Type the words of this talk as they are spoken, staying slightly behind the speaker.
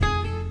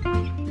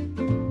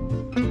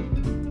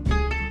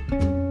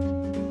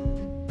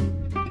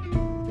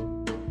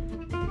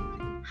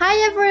Hi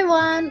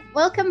everyone,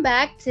 welcome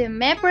back to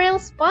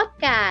April's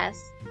podcast.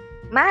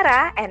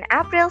 Mara and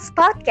April's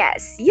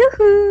podcast.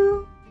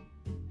 Yoo-hoo!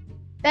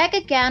 Back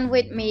again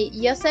with me,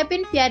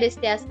 Yosepin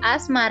Fiadistias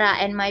Asmara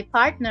and my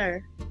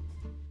partner.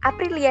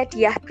 Aprilia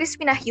Diah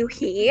Crispinahyu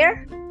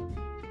here.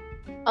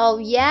 Oh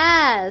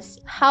yes,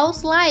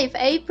 how's life,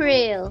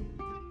 April?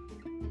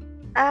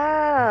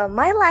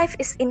 My life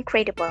is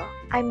incredible.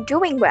 I'm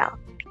doing well.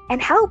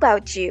 And how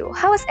about you?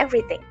 How is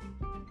everything?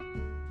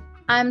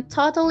 I'm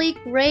totally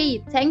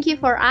great, thank you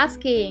for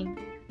asking.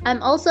 I'm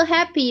also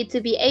happy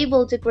to be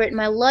able to greet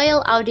my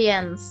loyal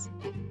audience.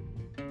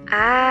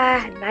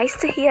 Nice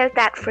to hear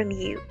that from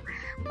you.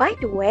 By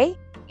the way,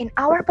 in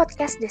our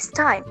podcast this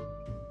time,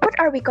 what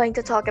are we going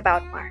to talk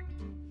about, Mar?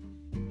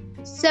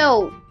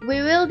 So,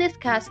 we will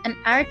discuss an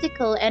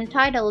article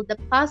entitled The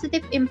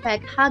Positive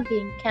Impact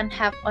Hugging Can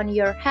Have on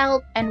Your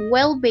Health and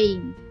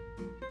Well-Being.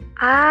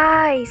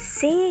 I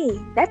see.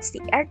 That's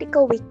the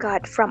article we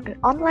got from an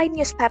online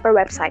newspaper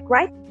website,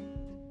 right?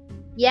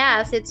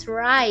 Yes, it's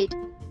right.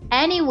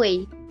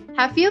 Anyway,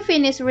 have you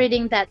finished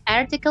reading that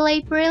article,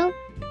 April?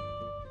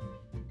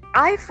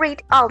 I've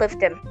read all of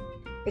them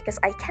because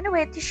I can't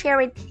wait to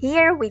share it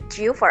here with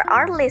you for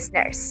our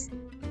listeners.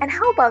 And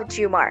how about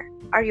you, Mar?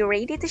 Are you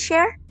ready to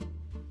share?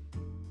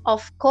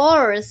 Of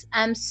course,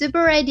 I'm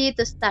super ready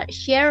to start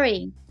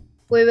sharing.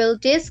 We will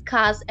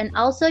discuss and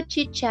also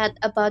chit-chat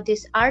about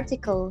this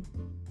article.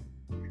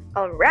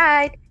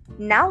 Alright,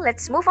 now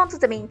let's move on to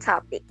the main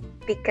topic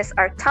because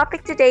our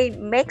topic today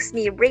makes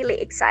me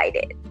really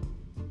excited.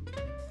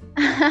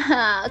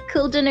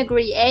 Couldn't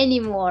agree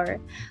anymore.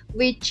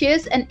 We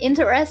choose an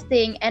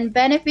interesting and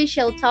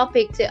beneficial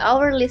topic to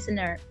our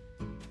listener.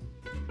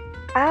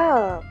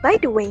 Oh, by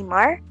the way,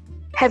 Mar,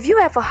 have you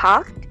ever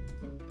hugged?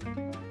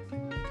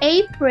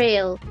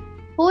 April,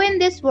 who in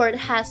this world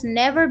has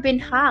never been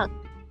hugged?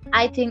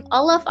 I think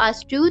all of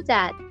us do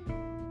that.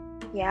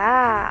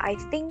 Yeah, I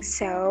think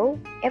so.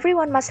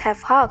 Everyone must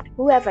have hugged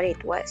whoever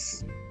it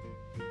was.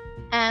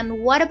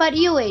 And what about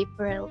you,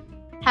 April?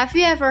 Have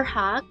you ever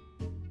hugged?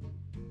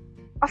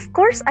 Of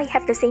course, I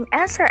have the same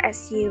answer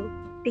as you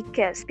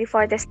because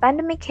before this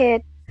pandemic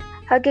hit,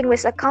 hugging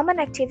was a common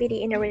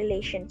activity in a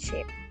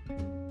relationship.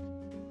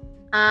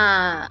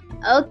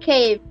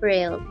 Okay,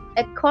 April.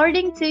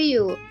 According to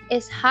you,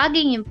 is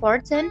hugging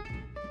important?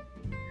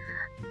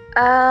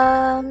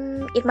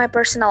 In my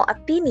personal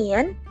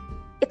opinion,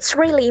 it's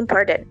really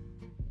important.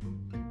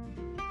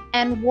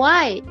 And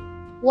why?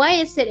 Why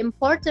is it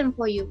important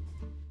for you?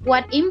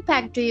 What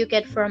impact do you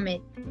get from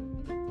it?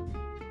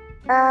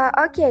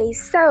 Okay,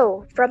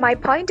 so from my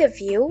point of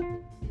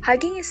view,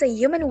 hugging is a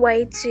human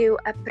way to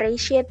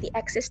appreciate the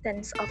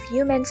existence of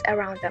humans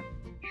around them.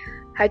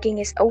 Hugging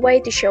is a way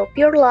to show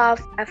pure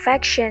love,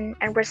 affection,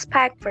 and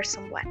respect for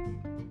someone.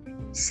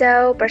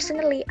 So,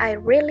 personally, I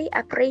really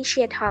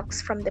appreciate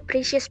hugs from the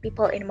precious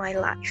people in my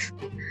life.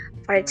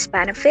 For its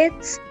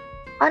benefits,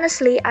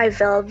 honestly, I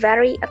feel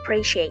very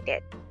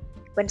appreciated.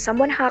 When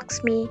someone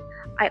hugs me,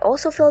 I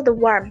also feel the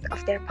warmth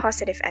of their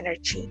positive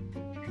energy.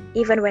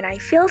 Even when I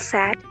feel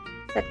sad,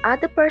 that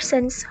other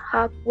person's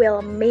hug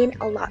will mean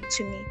a lot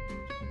to me.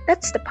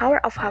 That's the power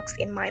of hugs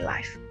in my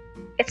life.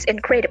 It's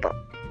incredible.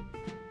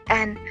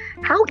 And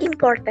how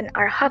important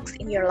are hugs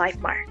in your life,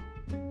 Mar?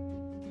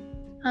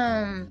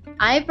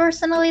 I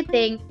personally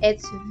think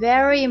it's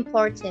very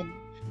important,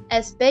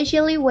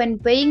 especially when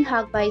being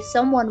hugged by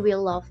someone we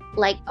love,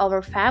 like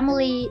our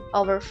family,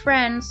 our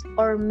friends,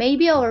 or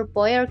maybe our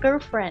boy or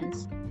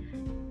girlfriends.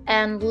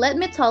 And let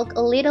me talk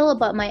a little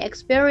about my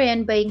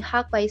experience being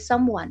hugged by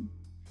someone.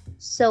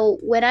 So,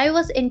 when I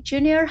was in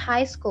junior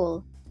high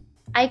school,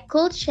 I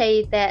could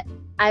say that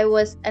I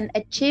was an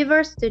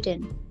achiever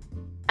student.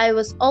 I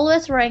was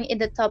always ranked in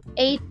the top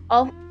 8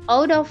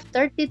 out of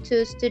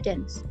 32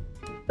 students.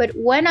 But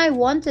when I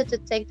wanted to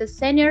take the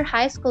senior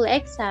high school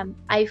exam,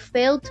 I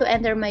failed to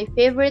enter my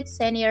favorite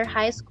senior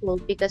high school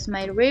because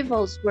my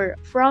rivals were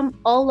from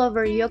all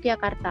over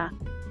Yogyakarta,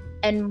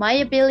 and my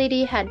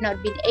ability had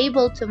not been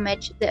able to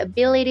match the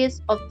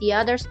abilities of the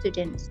other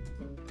students.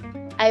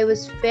 I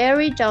was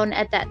very down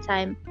at that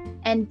time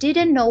and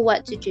didn't know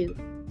what to do.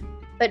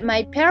 But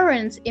my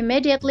parents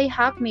immediately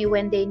hugged me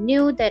when they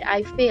knew that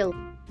I failed.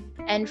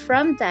 And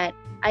from that,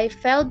 I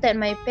felt that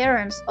my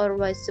parents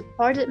always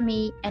supported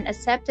me and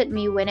accepted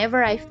me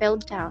whenever I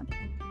felt down.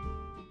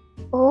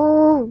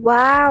 Oh,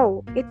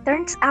 wow! It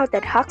turns out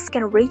that hugs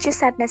can reduce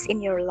sadness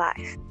in your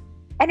life.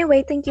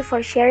 Anyway, thank you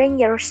for sharing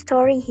your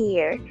story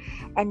here.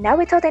 And now,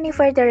 without any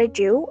further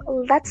ado,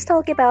 let's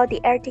talk about the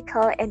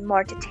article in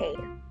more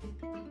detail.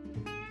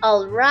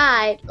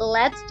 Alright,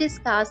 let's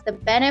discuss the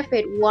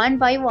benefit one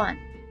by one.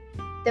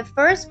 The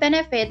first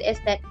benefit is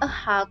that a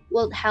hug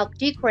will help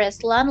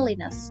decrease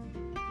loneliness.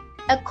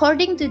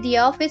 According to the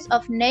Office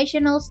of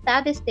National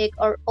Statistics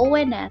or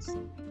ONS,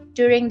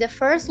 during the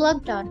first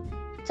lockdown,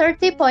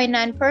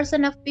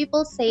 30.9% of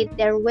people said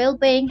their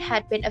well-being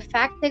had been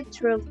affected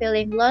through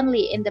feeling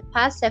lonely in the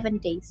past 7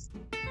 days.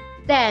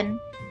 Then,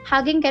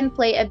 hugging can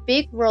play a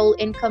big role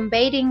in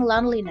combating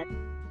loneliness.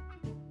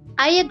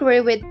 I agree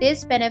with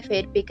this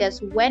benefit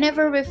because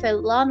whenever we feel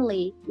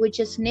lonely, we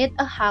just need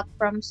a hug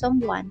from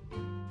someone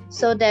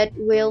so that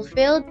we'll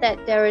feel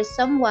that there is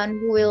someone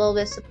who will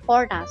always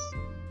support us.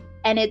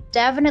 And it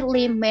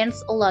definitely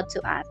means a lot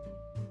to us.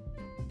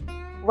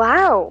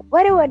 Wow,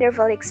 what a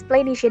wonderful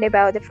explanation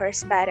about the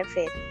first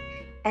benefit.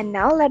 And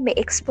now let me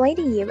explain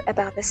to you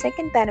about the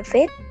second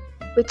benefit,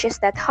 which is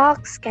that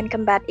hugs can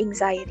combat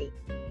anxiety.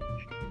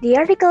 The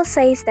article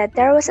says that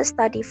there was a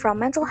study from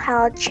Mental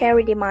Health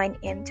Charity Mind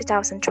in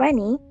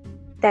 2020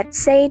 that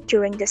said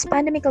during this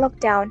pandemic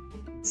lockdown,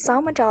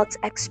 some adults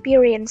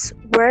experience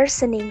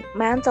worsening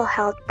mental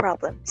health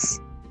problems.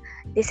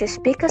 This is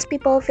because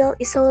people feel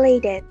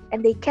isolated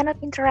and they cannot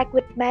interact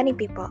with many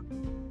people.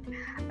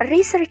 A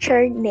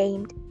researcher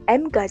named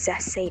M. Gaza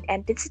said,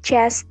 and it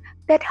suggests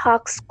that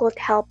hugs could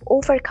help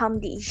overcome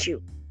the issue.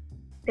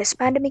 This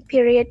pandemic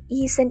period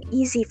isn't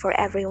easy for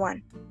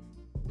everyone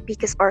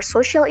because our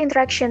social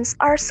interactions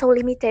are so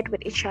limited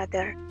with each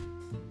other.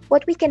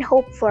 What we can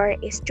hope for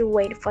is to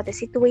wait for the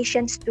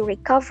situations to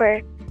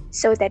recover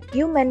so that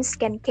humans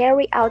can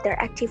carry out their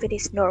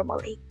activities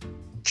normally.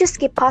 Just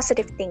keep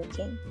positive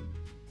thinking.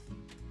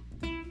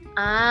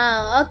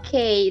 Ah,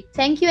 okay.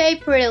 Thank you,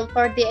 April,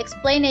 for the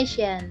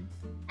explanation.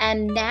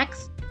 And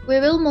next,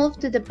 we will move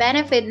to the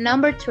benefit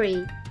number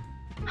 3.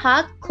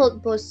 Hug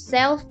could boost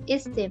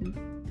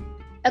self-esteem.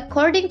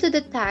 According to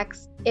the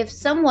text, if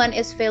someone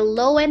is feel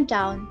low and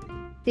down,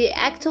 the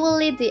act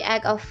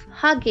of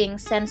hugging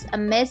sends a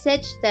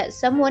message that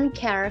someone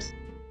cares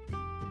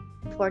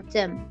for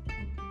them.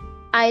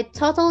 I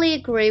totally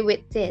agree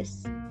with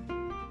this.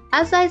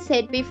 As I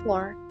said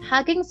before,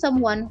 hugging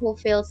someone who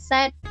feels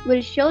sad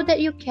will show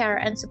that you care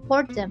and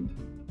support them.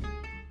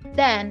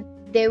 Then,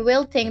 they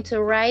will think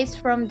to rise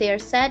from their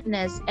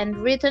sadness and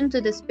return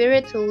to the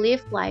spirit to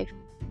live life.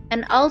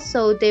 And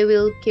also, they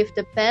will give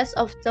the best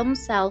of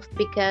themselves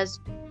because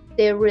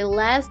they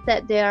realize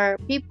that there are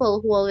people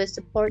who always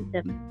support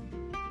them.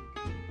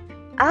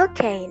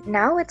 Okay,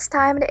 now it's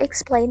time to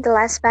explain the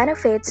last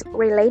benefits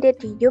related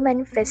to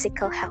human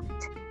physical health.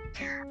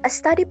 A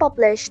study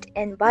published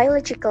in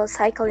Biological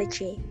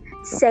Psychology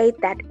said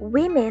that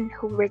women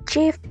who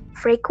received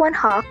frequent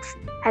hugs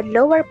had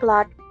lower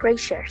blood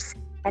pressures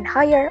and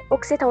higher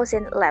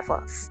oxytocin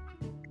levels.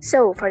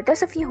 So, for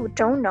those of you who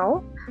don't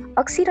know,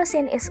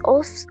 oxytocin is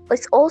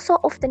also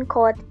often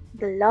called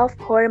the love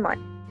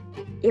hormone.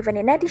 Even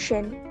in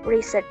addition,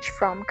 research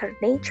from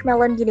Carnegie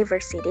Mellon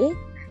University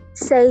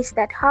says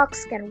that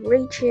hugs can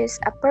reduce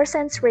a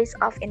person's risk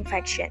of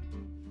infection.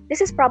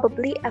 This is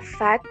probably a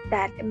fact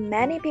that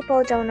many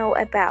people don't know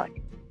about.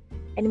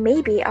 And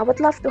maybe I would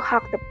love to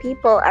hug the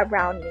people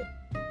around me.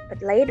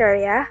 But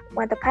later,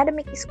 when the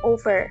pandemic is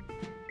over,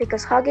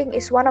 because hugging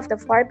is one of the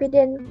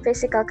forbidden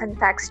physical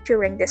contacts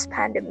during this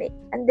pandemic.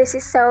 And this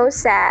is so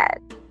sad.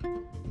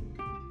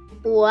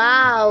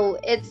 Wow,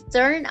 it's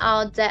turned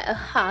out that a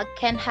hug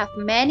can have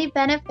many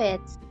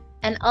benefits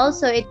and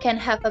also it can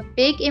have a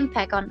big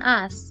impact on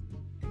us.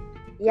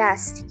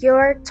 Yes,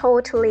 you're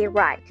totally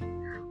right.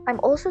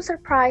 I'm also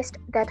surprised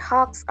that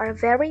hugs are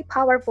very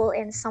powerful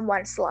in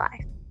someone's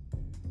life.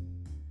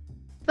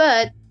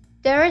 But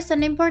there is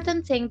an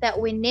important thing that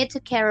we need to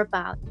care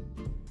about.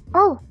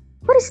 Oh,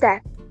 what is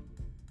that?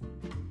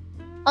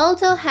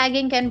 Although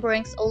hugging can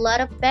bring a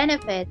lot of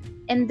benefit,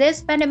 in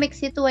this pandemic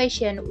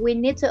situation, we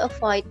need to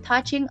avoid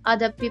touching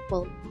other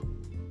people.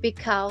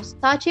 Because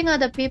touching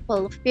other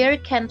people, fear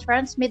can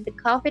transmit the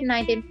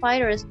COVID-19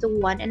 virus to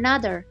one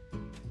another.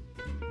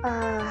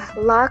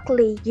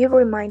 Luckily, you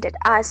reminded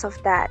us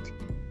of that.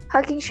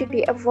 Hugging should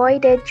be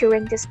avoided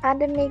during this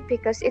pandemic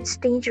because it's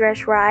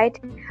dangerous, right?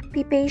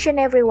 Be patient,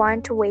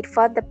 everyone, to wait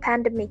for the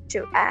pandemic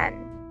to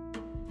end.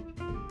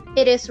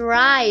 It is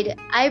right.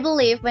 I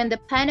believe when the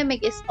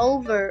pandemic is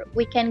over,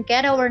 we can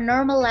get our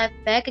normal life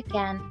back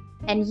again.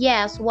 And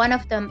yes, one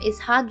of them is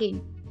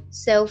hugging.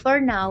 So for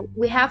now,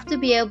 we have to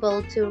be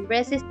able to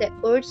resist the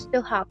urge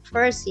to hug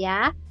first,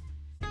 yeah?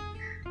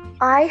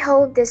 I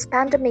hope this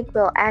pandemic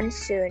will end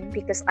soon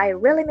because I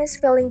really miss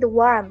feeling the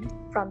warmth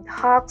from the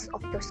hugs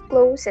of those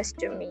closest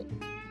to me.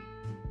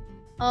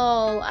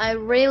 Oh, I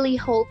really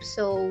hope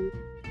so.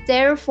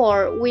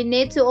 Therefore, we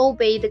need to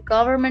obey the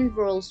government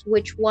rules,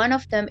 which one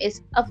of them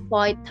is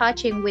avoid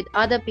touching with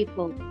other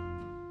people.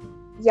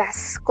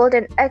 Yes,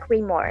 couldn't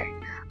agree more.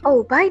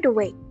 Oh, by the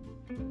way,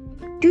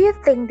 do you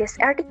think this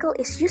article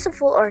is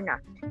useful or not?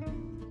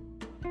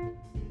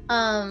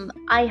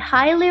 I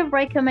highly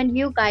recommend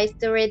you guys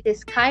to read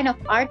this kind of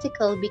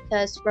article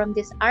because from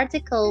this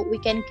article we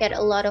can get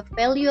a lot of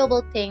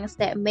valuable things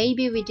that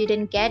maybe we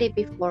didn't get it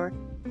before.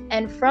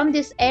 And from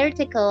this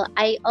article,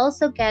 I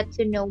also get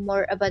to know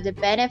more about the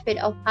benefit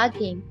of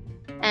hugging.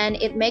 And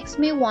it makes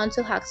me want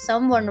to hug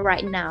someone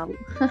right now.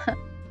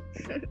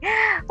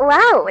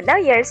 Wow, now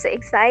you're so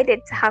excited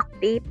to hug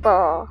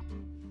people.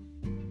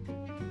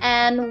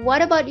 And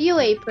what about you,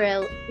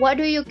 April? What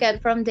do you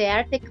get from the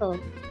article?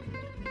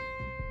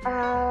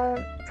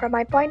 From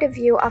my point of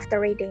view, after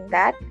reading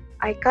that,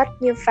 I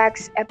got new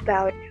facts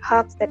about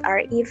hugs that are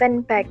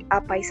even backed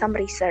up by some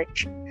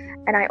research.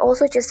 And I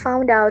also just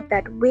found out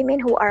that women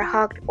who are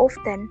hugged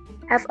often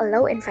have a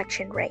low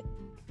infection rate.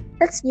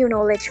 That's new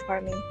knowledge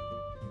for me.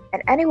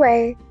 And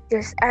anyway,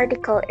 this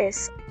article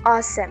is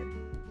awesome.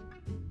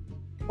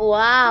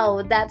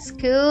 Wow, that's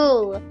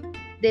cool.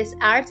 This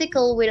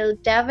article will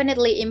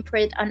definitely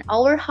imprint on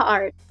our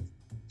heart.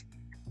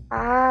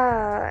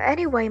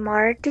 Anyway,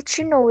 Mar, did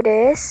you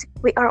notice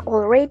we are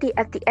already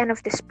at the end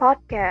of this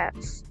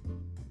podcast?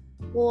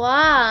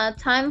 Wow,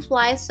 time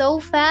flies so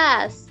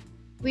fast.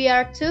 We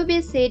are too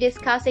busy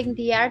discussing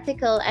the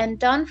article and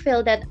don't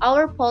feel that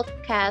our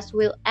podcast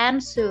will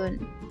end soon.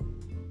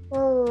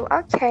 Oh,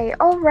 okay,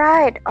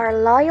 alright,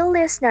 our loyal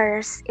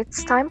listeners,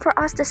 it's time for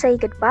us to say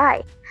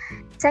goodbye.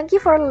 Thank you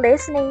for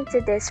listening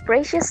to this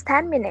precious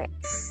 10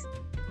 minutes.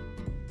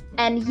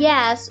 And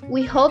yes,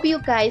 we hope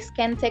you guys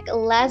can take a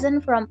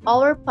lesson from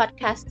our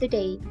podcast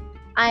today.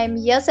 I'm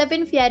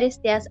Yosepin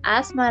Fiadistias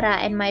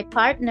Asmara and my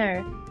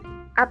partner.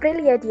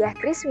 Aprilia Diah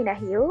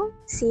Kriswinahiu.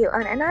 See you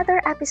on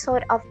another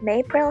episode of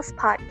Maypril's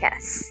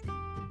podcast.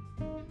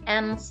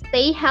 And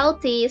stay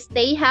healthy,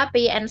 stay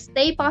happy, and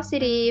stay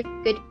positive.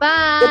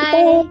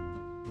 Goodbye. Goodbye.